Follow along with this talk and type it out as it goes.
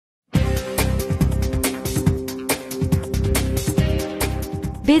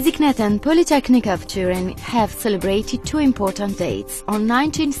BasicNet and Polytechnic of Turin have celebrated two important dates. On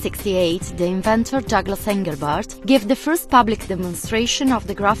 1968, the inventor Douglas Engelbart gave the first public demonstration of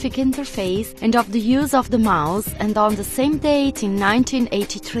the graphic interface and of the use of the mouse, and on the same date in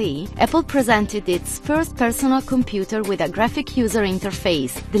 1983, Apple presented its first personal computer with a graphic user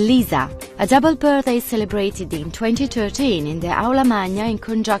interface, the Lisa. A double birthday celebrated in 2013 in the Aula Magna in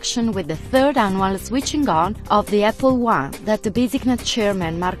conjunction with the third annual switching on of the Apple I that the BasicNet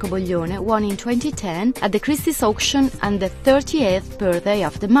Chairman Marco Boglione won in 2010 at the Christie's auction and the 30th birthday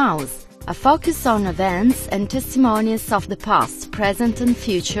of the mouse. A focus on events and testimonies of the past, present and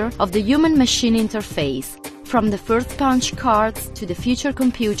future of the human-machine interface, from the first punch cards to the future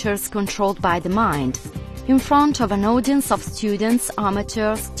computers controlled by the mind. In front of an audience of students,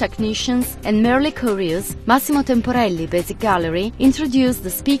 amateurs, technicians, and merely curious, Massimo Temporelli, BasicGallery, introduced the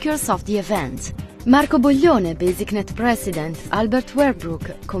speakers of the event. Marco Boglione, BasicNet President, Albert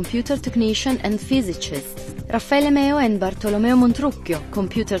Werbrouck, computer technician and physicist, Raffaele and Bartolomeo Montrucchio,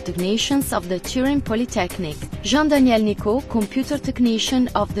 computer technicians of the Turin Polytechnic, Daniel Nicoud, computer technician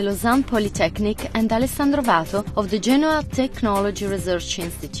of the Lausanne Polytechnic, and Alessandro Vato of the Genoa Technology Research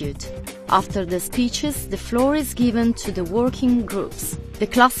Institute. After the speeches, the floor is given to the working groups. The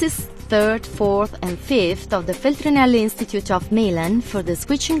classes 3rd, 4th and 5th of the Feltrinelli Institute of Milan for the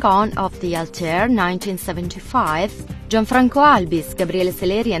switching on of the Altair 1975, Gianfranco Albis, Gabriele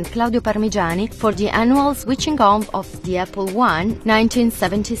Seleri and Claudio Parmigiani for the annual switching on of the Apple I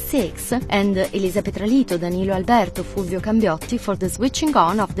 1976, and Elisa Petralito, Danilo Alberto, Fulvio Cambiotti for the switching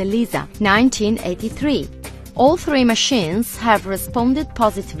on of the Lisa 1983. All three machines have responded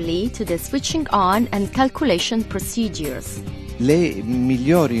positively to the switching on and calculation procedures. Le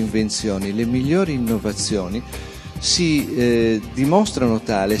migliori invenzioni, le migliori innovazioni si dimostrano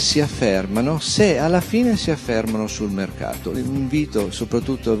tale, si affermano, se alla fine si affermano sul mercato. Invito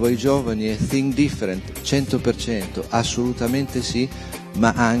soprattutto a voi giovani a think different, 100%, assolutamente sì,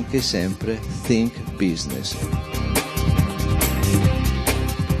 ma anche sempre think business.